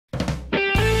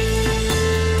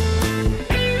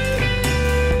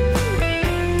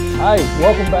Hi,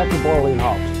 welcome back to Barley and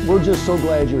Hops. We're just so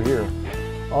glad you're here.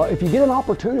 If you get an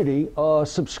opportunity,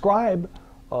 subscribe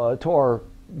to our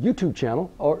YouTube channel,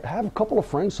 or have a couple of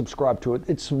friends subscribe to it.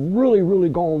 It's really, really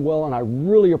going well, and I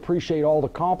really appreciate all the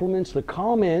compliments, the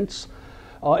comments,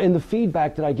 and the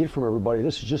feedback that I get from everybody.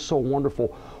 This is just so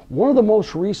wonderful. One of the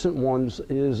most recent ones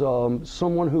is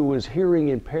someone who is hearing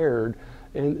impaired,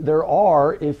 and there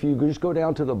are, if you just go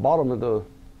down to the bottom of the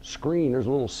screen, there's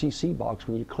a little CC box.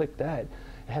 When you click that,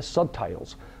 it has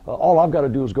subtitles. All I've got to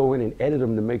do is go in and edit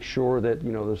them to make sure that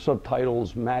the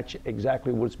subtitles match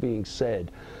exactly what's being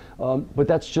said. But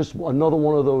that's just another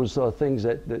one of those things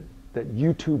that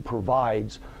YouTube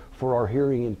provides for our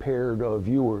hearing impaired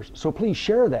viewers. So please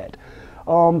share that.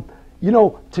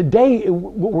 Today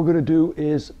what we're going to do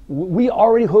is, we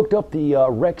already hooked up the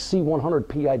Rec C100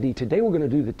 PID. Today we're going to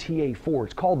do the TA4.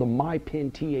 It's called the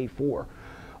MyPin TA4.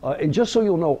 And just so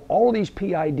you'll know, all of these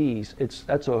PIDs,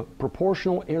 that's a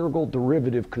proportional integral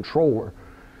derivative controller.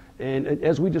 And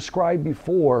as we described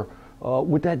before,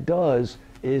 what that does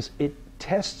is it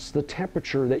tests the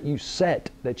temperature that you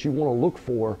set, that you want to look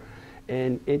for,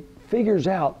 and it figures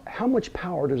out how much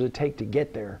power does it take to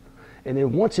get there. And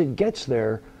then once it gets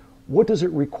there, what does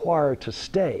it require to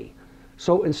stay?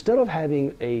 So instead of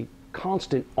having a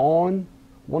constant on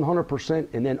 100%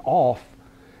 and then off,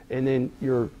 and then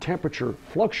your temperature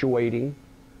fluctuating,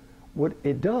 what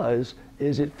it does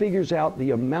is it figures out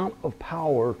the amount of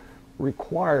power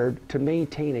required to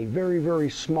maintain a very, very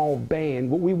small band,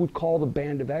 what we would call the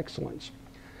band of excellence.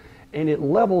 And it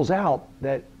levels out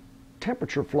that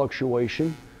temperature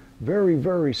fluctuation very,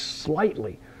 very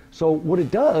slightly. So what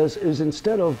it does is,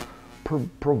 instead of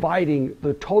providing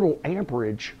the total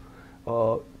amperage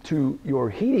to your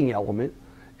heating element,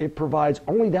 it provides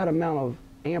only that amount of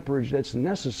amperage that's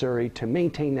necessary to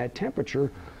maintain that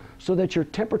temperature, so that your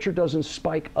temperature doesn't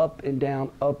spike up and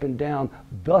down,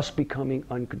 thus becoming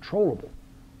uncontrollable.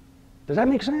 Does that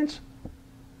make sense?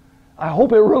 I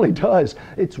hope it really does.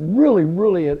 It's really,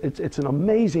 really, it's an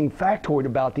amazing factoid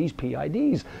about these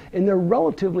PIDs, and they're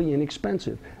relatively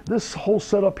inexpensive. This whole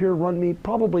setup here run me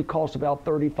probably cost about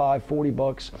 35, 40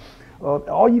 bucks.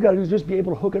 All you got to do is just be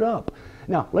able to hook it up.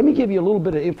 Now, let me give you a little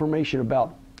bit of information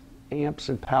about amps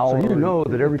and power. So you know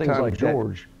that every time like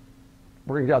George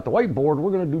brings out the whiteboard,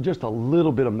 we're going to do just a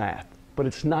little bit of math, but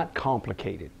it's not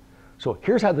complicated. So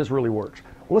here's how this really works.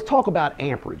 Well, let's talk about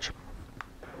amperage.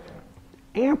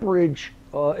 Amperage,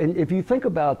 and if you think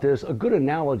about this, a good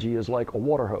analogy is like a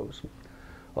water hose.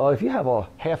 If you have a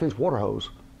 ½ inch water hose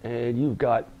and you've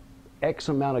got X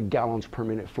amount of gallons per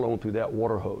minute flowing through that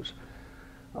water hose,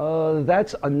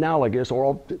 that's analogous,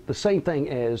 or the same thing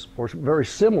as, or very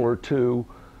similar to,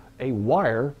 a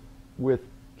wire with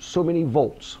so many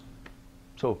volts.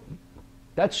 So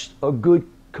that's a good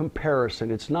comparison.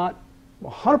 It's not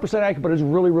 100% accurate, but it's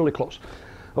really, really close.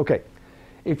 Okay,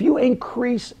 if you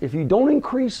don't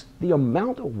increase the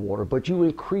amount of water, but you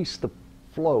increase the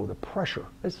flow, the pressure,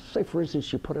 let's say for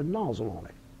instance you put a nozzle on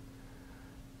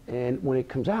it, and when it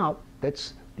comes out,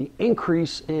 that's the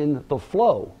increase in the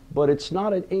flow, but it's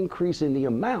not an increase in the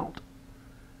amount.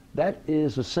 That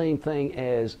is the same thing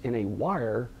as in a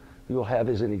wire. You'll have,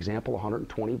 as an example,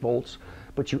 120 volts,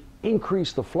 but you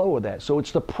increase the flow of that. So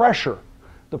it's the pressure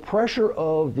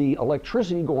of the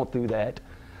electricity going through that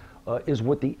is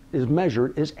what is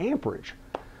measured as amperage.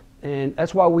 And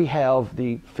that's why we have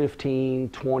the 15,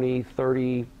 20,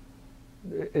 30,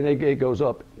 and it goes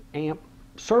up, amp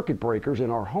circuit breakers in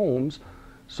our homes,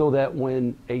 so that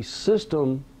when a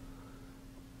system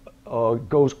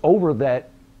goes over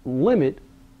that limit,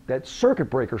 that circuit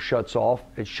breaker shuts off.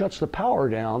 It shuts the power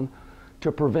down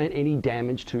to prevent any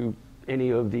damage to any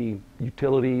of the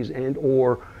utilities, and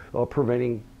or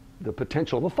preventing the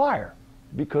potential of a fire.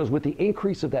 Because with the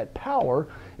increase of that power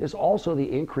is also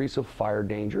the increase of fire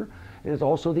danger, and it's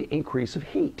also the increase of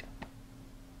heat.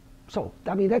 So,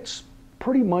 I mean, that's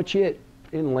pretty much it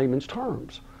in layman's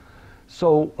terms.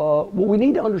 So what we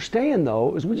need to understand,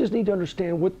 though, is we just need to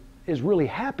understand what is really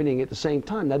happening at the same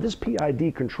time. Now, this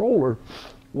PID controller,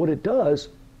 what it does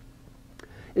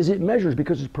is it measures,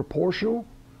 because it's proportional,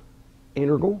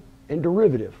 integral, and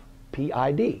derivative,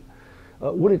 PID.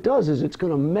 What it does is it's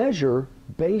going to measure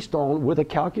based on, with a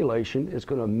calculation, it's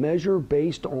going to measure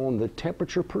based on the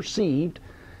temperature perceived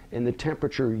and the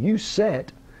temperature you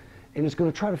set, and it's going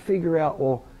to try to figure out,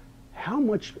 well, how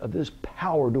much of this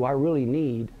power do I really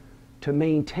need to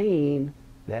maintain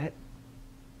that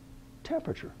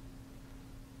temperature?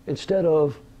 Instead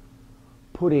of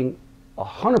putting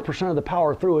 100% of the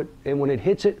power through it, and when it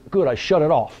hits it, good, I shut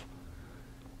it off.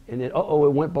 And then, uh-oh,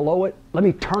 it went below it. Let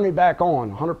me turn it back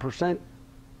on, 100%.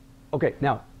 Okay,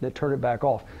 now, then turn it back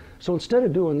off. So instead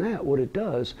of doing that, what it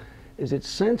does is it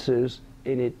senses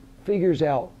and it figures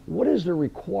out what is the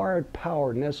required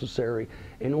power necessary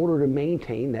in order to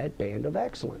maintain that band of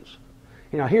excellence.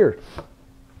 Now here's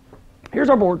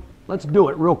our board. Let's do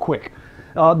it real quick.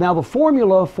 Now the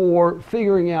formula for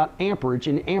figuring out amperage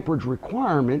and amperage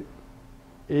requirement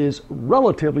is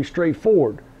relatively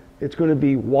straightforward. It's going to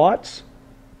be watts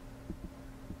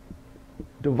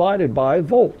divided by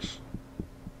volts.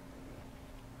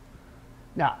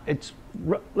 Now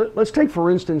let's take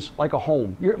for instance like a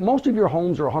home. Most of your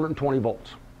homes are 120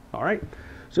 volts. All right.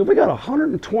 So if we got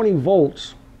 120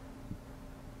 volts,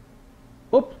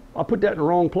 oops, I put that in the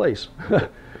wrong place.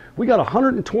 We got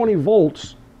 120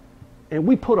 volts and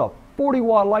we put a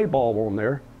 40-watt light bulb on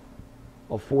there,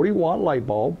 a 40-watt light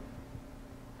bulb,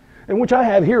 and which I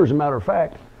have here as a matter of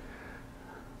fact.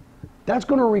 That's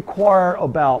going to require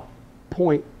about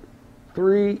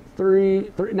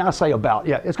 0.333, now I say about,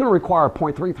 yeah, it's going to require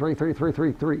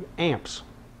 0.333333 amps.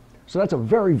 So that's a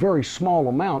very, very small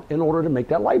amount in order to make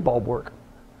that light bulb work.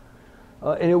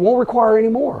 And it won't require any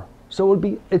more. So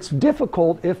it's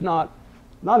difficult, if not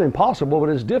impossible, but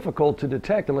it's difficult to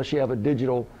detect unless you have a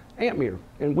digital amp meter.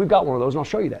 And we've got one of those, and I'll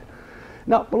show you that.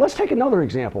 Now, but let's take another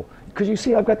example, because you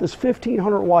see I've got this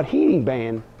 1500 watt heating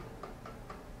band.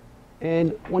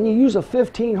 And when you use a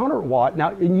 1500 watt,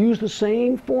 now you use the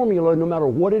same formula no matter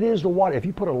what it is the watt. If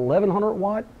you put a 1100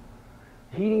 watt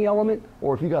heating element,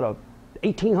 or if you got a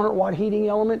 1800 watt heating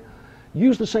element,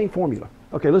 use the same formula.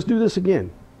 Okay, let's do this again.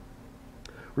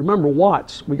 Remember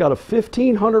watts, we got a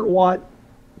 1500 watt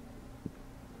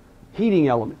heating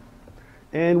element.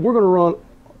 And we're going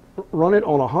to run it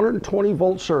on a 120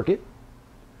 volt circuit.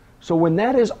 So when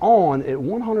that is on at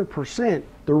 100%,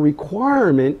 the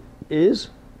requirement is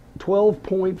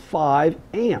 12.5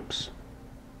 amps.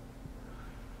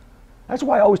 That's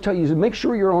why I always tell you to make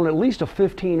sure you're on at least a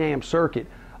 15 amp circuit.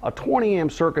 A 20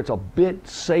 amp circuit's a bit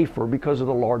safer because of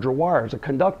the larger wires, the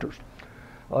conductors.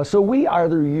 So we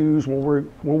either use, when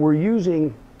we're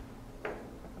using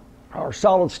our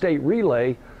solid state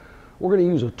relay, we're going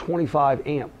to use a 25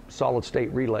 amp solid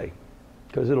state relay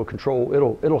because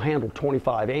it'll handle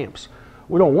 25 amps.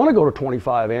 We don't want to go to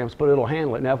 25 amps, but it'll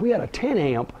handle it. Now if we had a 10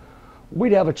 amp,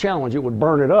 we'd have a challenge. It would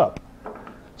burn it up.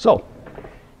 So,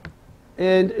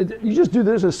 and you just do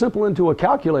this as simple into a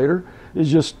calculator, is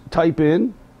just type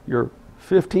in your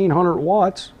 1500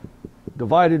 watts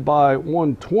divided by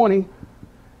 120,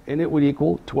 and it would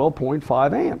equal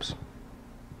 12.5 amps.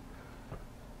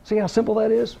 See how simple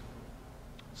that is?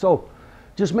 So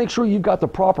just make sure you've got the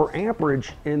proper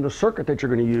amperage in the circuit that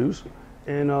you're going to use,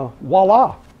 and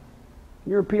voila,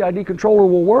 your PID controller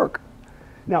will work.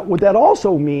 Now what that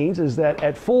also means is that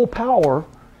at full power,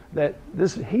 that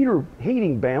this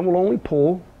heating band will only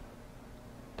pull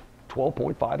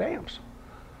 12.5 amps.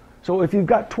 So if you've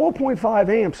got 12.5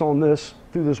 amps on this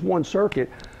through this one circuit,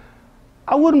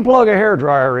 I wouldn't plug a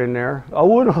hairdryer in there. I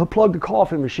wouldn't plug the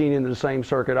coffee machine into the same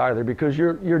circuit either, because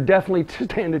you're definitely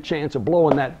stand a chance of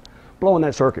blowing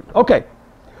that circuit. Okay,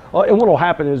 and what will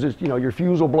happen is your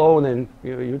fuse will blow, and then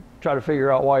you try to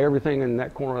figure out why everything in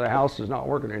that corner of the house is not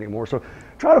working anymore. So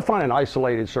try to find an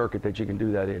isolated circuit that you can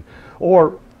do that in,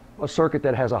 or a circuit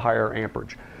that has a higher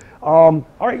amperage. All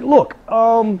right, look,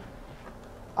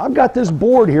 I've got this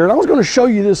board here, and I was going to show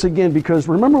you this again because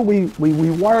remember we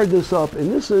wired this up,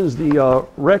 and this is the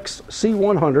Rex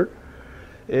C100,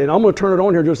 and I'm going to turn it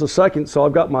on here in just a second. So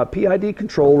I've got my PID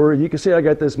controller, and you can see I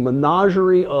got this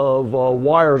menagerie of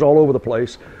wires all over the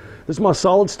place. This is my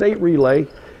solid state relay,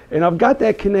 and I've got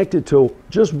that connected to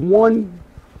just one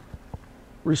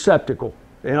receptacle,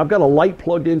 and I've got a light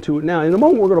plugged into it now. In a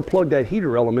moment we're going to plug that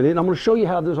heater element in. I'm going to show you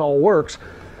how this all works,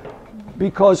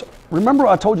 because remember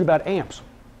I told you about amps.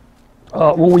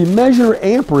 When we measure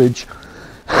amperage,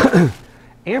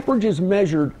 amperage is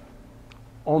measured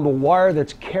on the wire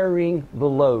that's carrying the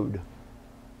load.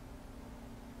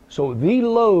 So the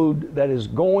load that is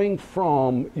going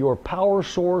from your power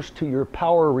source to your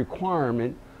power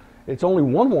requirement, it's only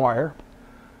one wire,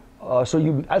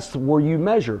 so that's where you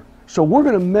measure. So we're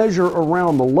going to measure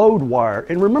around the load wire.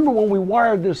 And remember when we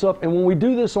wired this up, and when we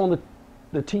do this on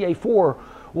the TA4,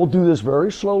 we'll do this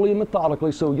very slowly and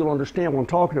methodically so you'll understand what I'm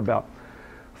talking about.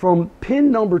 From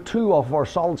pin number 2 off of our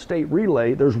solid state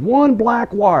relay, there's one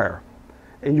black wire.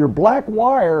 And your black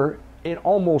wire, in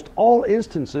almost all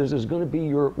instances, is going to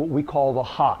be what we call the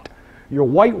hot. Your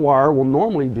white wire will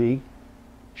normally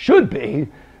should be,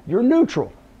 your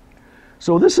neutral.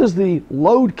 So this is the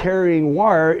load carrying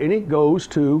wire, and it goes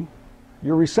to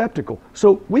your receptacle.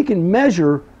 So we can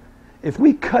measure, if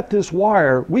we cut this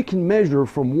wire, we can measure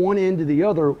from one end to the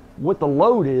other what the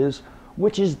load is,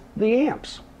 which is the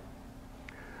amps.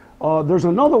 There's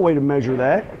another way to measure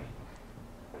that,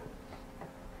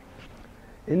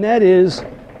 and that is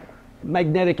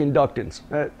magnetic inductance.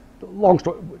 Long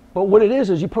story, but what it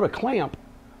is you put a clamp,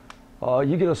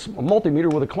 you get a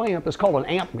multimeter with a clamp. It's called an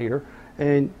amp meter,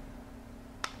 and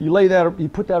you lay that, you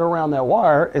put that around that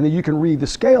wire, and then you can read the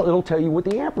scale. It'll tell you what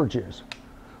the amperage is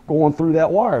going through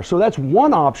that wire. So that's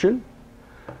one option.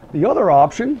 The other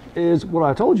option is what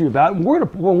I told you about.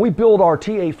 When we build our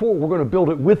TA4, we're going to build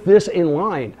it with this in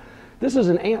line. This is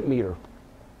an amp meter,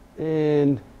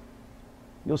 and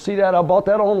you'll see that I bought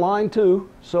that online too.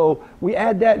 So we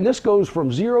add that, and this goes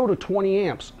from 0 to 20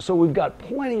 amps. So we've got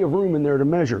plenty of room in there to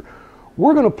measure.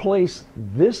 We're going to place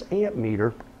this amp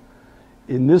meter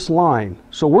in this line.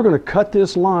 So we're going to cut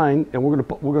this line, and we're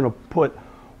going to put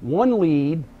one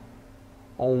lead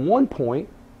on one point,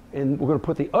 and we're going to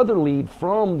put the other lead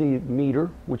from the meter,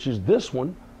 which is this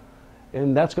one,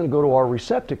 and that's going to go to our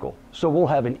receptacle. So we'll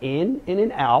have an in and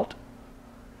an out,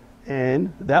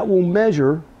 and that will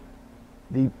measure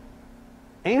the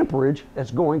amperage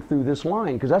that's going through this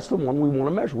line, because that's the one we want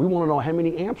to measure. We want to know how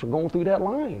many amps are going through that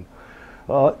line.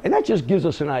 And that just gives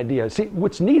us an idea. See,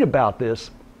 what's neat about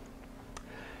this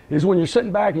is when you're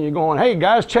sitting back and you're going, hey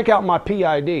guys, check out my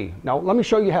PID. Now let me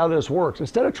show you how this works.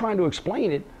 Instead of trying to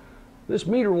explain it, this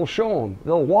meter will show them.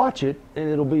 They'll watch it, and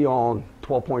it'll be on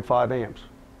 12.5 amps.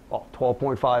 Oh,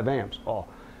 12.5 amps. Oh,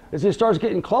 as it starts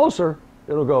getting closer,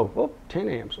 it'll go, oh, 10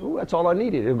 amps. Oh, that's all I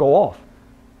needed. It'll go off.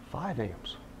 5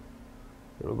 amps.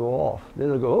 It'll go off. Then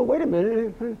it'll go, oh, wait a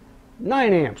minute,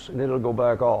 9 amps. And then it'll go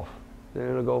back off. Then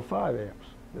it'll go 5 amps.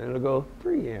 Then it'll go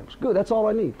 3 amps. Good, that's all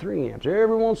I need, 3 amps.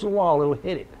 Every once in a while, it'll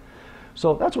hit it.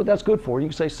 So that's what that's good for. You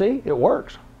can say, see, it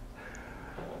works.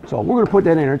 So we're going to put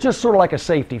that in there. It's just sort of like a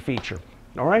safety feature.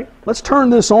 All right, let's turn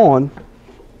this on.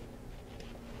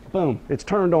 Boom, it's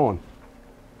turned on.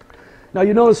 Now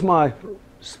you notice my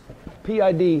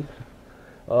PID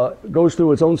goes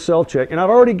through its own self-check, and I've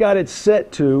already got it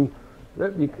set to,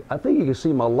 I think you can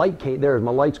see my light, there's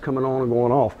my lights coming on and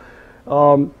going off.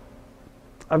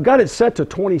 I've got it set to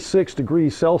 26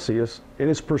 degrees Celsius, and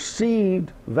its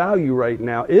perceived value right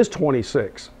now is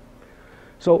 26.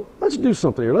 So let's do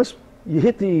something here. You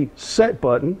hit the set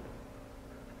button,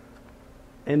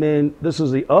 and then this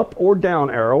is the up or down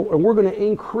arrow, and we're going to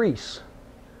increase.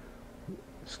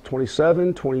 It's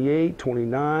 27, 28,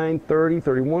 29, 30,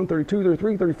 31, 32,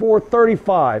 33, 34,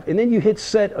 35, and then you hit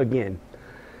set again.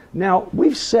 Now,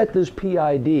 we've set this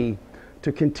PID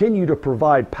to continue to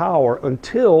provide power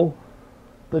until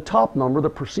the top number, the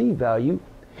perceived value,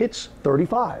 hits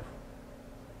 35.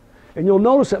 And you'll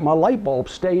notice that my light bulb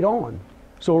stayed on.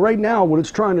 So right now what it's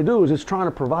trying to do is it's trying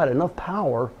to provide enough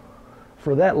power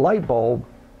for that light bulb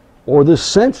or this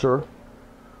sensor,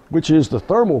 which is the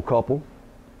thermocouple,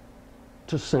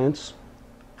 to sense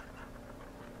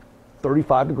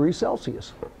 35 degrees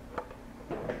Celsius.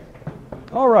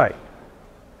 All right.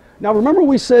 Now remember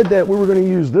we said that we were going to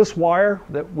use this wire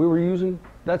that we were using?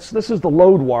 This is the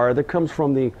load wire that comes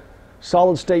from the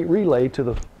solid state relay to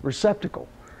the receptacle.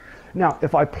 Now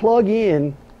if I plug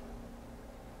in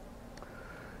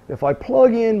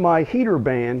my heater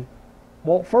band,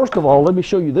 well, first of all, let me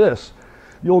show you this.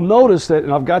 You'll notice that,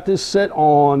 and I've got this set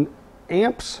on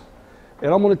amps,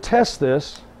 and I'm going to test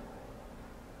this.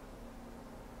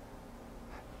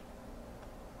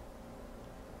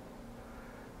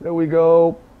 There we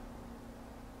go.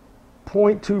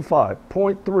 0.25,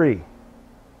 0.3,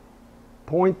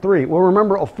 0.3. Well,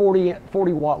 remember, a 40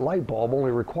 watt light bulb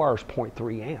only requires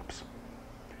 0.3 amps.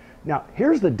 Now,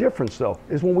 here's the difference, though,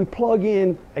 is when we plug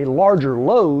in a larger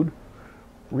load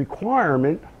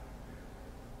requirement,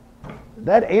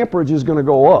 that amperage is going to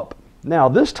go up. Now,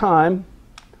 this time,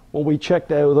 when we check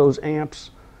those amps,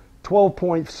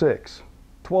 12.6,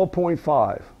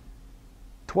 12.5,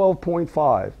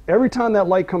 12.5. Every time that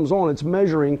light comes on, it's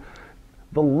measuring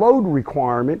the load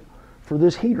requirement for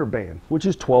this heater band, which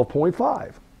is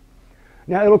 12.5.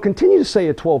 Now, it'll continue to say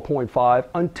at 12.5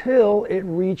 until it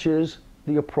reaches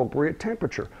the appropriate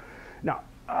temperature. Now,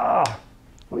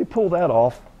 let me pull that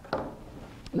off.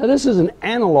 Now, this is an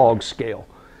analog scale.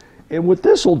 And what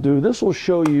this will do, this will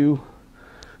show you,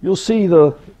 you'll see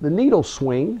the needle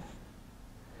swing.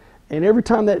 And every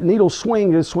time that needle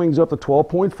swings, it swings up to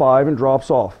 12.5 and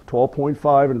drops off.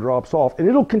 12.5 and drops off. And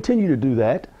it'll continue to do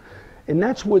that. And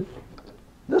that's what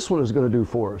this one is going to do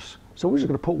for us. So we're just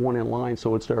going to put one in line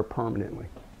so it's there permanently.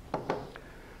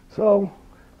 So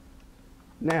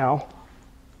now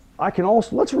I can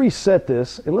also, let's reset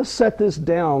this, and let's set this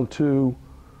down to,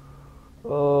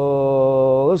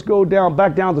 let's go down,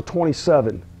 back down to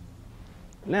 27.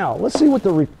 Now, let's see what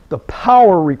the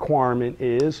power requirement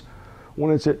is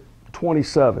when it's at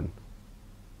 27.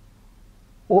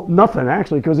 Well, nothing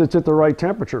actually, because it's at the right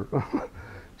temperature.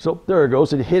 So there it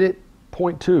goes, it hit it,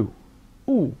 0.2,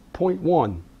 ooh,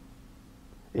 0.1.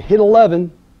 It hit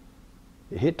 11,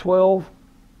 it hit 12,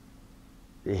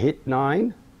 it hit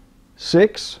 9,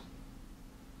 6,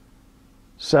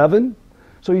 7.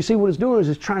 So you see what it's doing is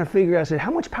it's trying to figure out,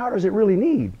 how much power does it really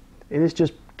need? And it's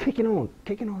just kicking on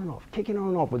and off, kicking on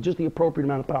and off with just the appropriate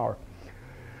amount of power.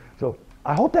 So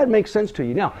I hope that makes sense to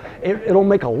you. Now, it'll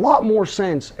make a lot more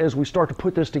sense as we start to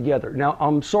put this together. Now,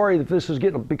 I'm sorry that this is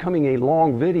becoming a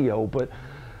long video, but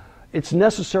it's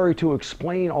necessary to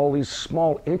explain all these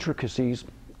small intricacies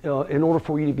in order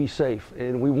for you to be safe.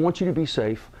 And we want you to be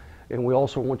safe, and we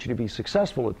also want you to be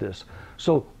successful at this.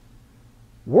 So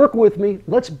work with me.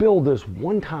 Let's build this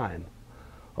one time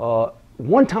so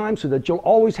that you'll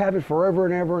always have it forever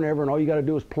and ever and ever, and all you got to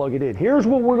do is plug it in. Here's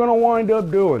what we're going to wind up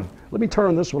doing. Let me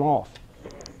turn this one off.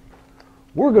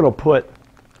 We're going to put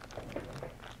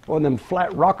one of them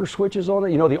flat rocker switches on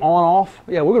it, you know, the on-off.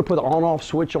 Yeah, we're going to put the on-off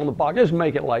switch on the box. Just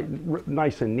make it like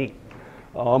nice and neat.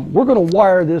 We're going to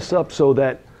wire this up so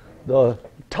that the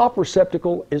top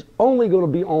receptacle is only going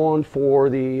to be on for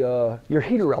the your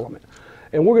heater element.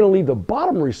 And we're going to leave the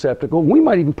bottom receptacle. We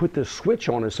might even put this switch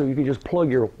on it so you can just plug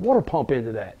your water pump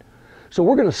into that. So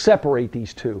we're going to separate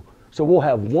these two. So we'll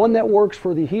have one that works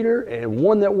for the heater and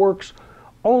one that works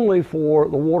only for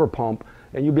the water pump.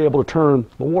 And you'll be able to turn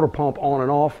the water pump on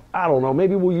and off. I don't know,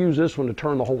 maybe we'll use this one to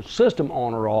turn the whole system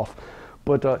on or off.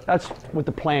 But that's what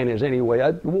the plan is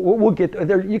anyway. We'll get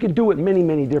there. You can do it many,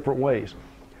 many different ways.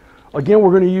 Again,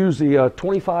 we're going to use the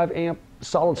 25 amp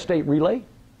solid state relay.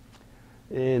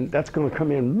 And that's going to come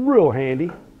in real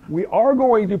handy. We are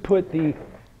going to put the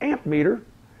amp meter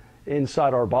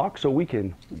inside our box so we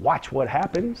can watch what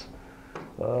happens.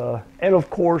 And of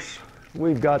course,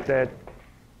 we've got that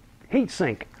heat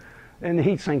sink. And the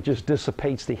heat sink just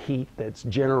dissipates the heat that's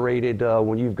generated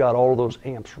when you've got all those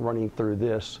amps running through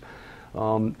this.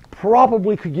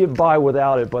 Probably could get by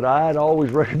without it, but I'd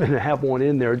always recommend to have one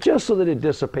in there just so that it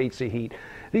dissipates the heat.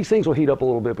 These things will heat up a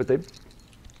little bit, but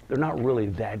they're not really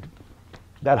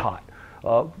that hot.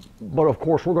 But of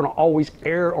course, we're going to always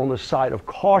err on the side of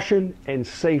caution and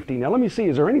safety. Now let me see,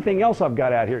 is there anything else I've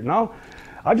got out here? No,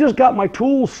 I've just got my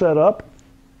tools set up.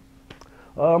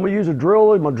 I'm going to use a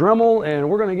drill and my Dremel, and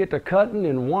we're going to get to cutting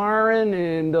and wiring.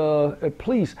 And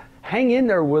please hang in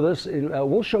there with us, and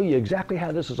we'll show you exactly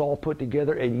how this is all put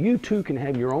together. And you too can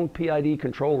have your own PID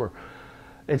controller.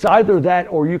 It's either that,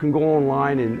 or you can go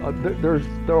online, and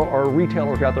there are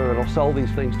retailers out there that'll sell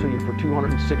these things to you for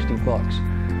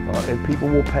 $260, and people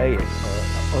will pay it.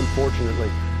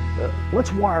 Unfortunately,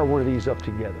 let's wire one of these up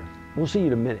together. We'll see you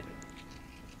in a minute.